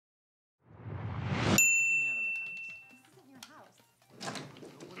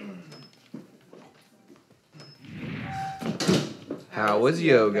How was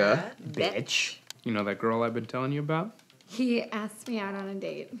yoga? Bitch. You know that girl I've been telling you about? He asked me out on a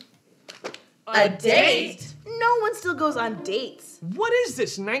date. A date? No one still goes on dates. What is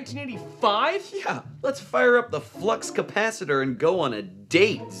this, 1985? Yeah, let's fire up the flux capacitor and go on a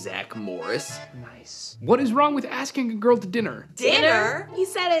date, Zach Morris. Nice. What is wrong with asking a girl to dinner? Dinner? He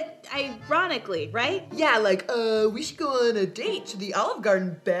said it ironically, right? Yeah, like, we should go on a date to the Olive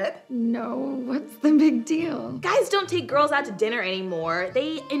Garden, babe. No, what's the big deal? Guys don't take girls out to dinner anymore.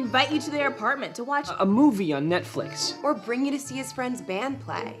 They invite you to their apartment to watch A movie on Netflix. Or bring you to see his friend's band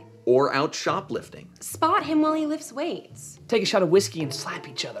play. Or out shoplifting. Spot him while he lifts weights. Take a shot of whiskey and slap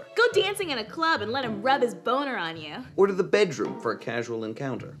each other. Go dancing in a club and let him rub his boner on you. Or to the bedroom for a casual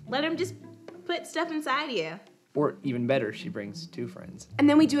encounter. Let him just put stuff inside you. Or even better, she brings two friends. And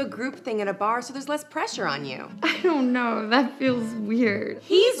then we do a group thing at a bar so there's less pressure on you. I don't know, that feels weird.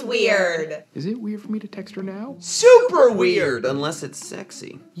 He's weird. Is it weird for me to text her now? Super weird, unless it's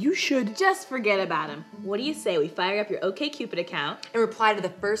sexy. You should. Just forget about him. What do you say we fire up your OkCupid account? And reply to the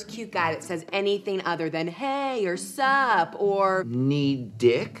first cute guy that says anything other than hey or sup or... Need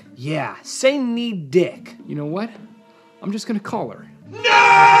dick? Yeah, say need dick. You know what? I'm just gonna call her.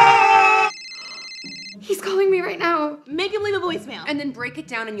 He's calling me right now. Make him leave a voicemail. And then break it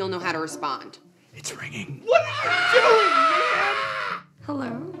down and you'll know how to respond. It's ringing. What are you doing, man?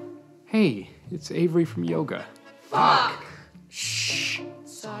 Hello? Hey, it's Avery from yoga. Fuck. Shh.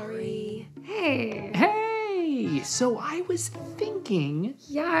 Sorry. Hey. Hey, so I was thinking.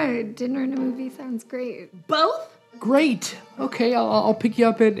 Yeah, dinner and a movie sounds great. Both? Great. Okay, I'll pick you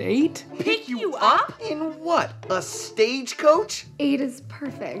up at 8. Pick you up? In what? A stagecoach? 8 is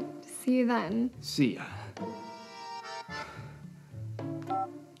perfect. See you then. See ya.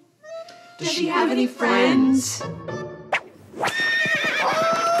 Does she have any friends?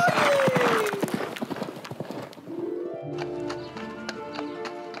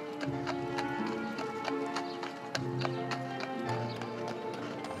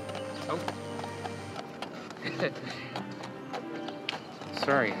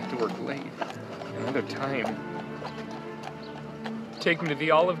 Sorry, I had to work late. Another time. Take me to the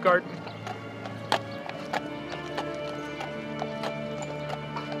Olive Garden.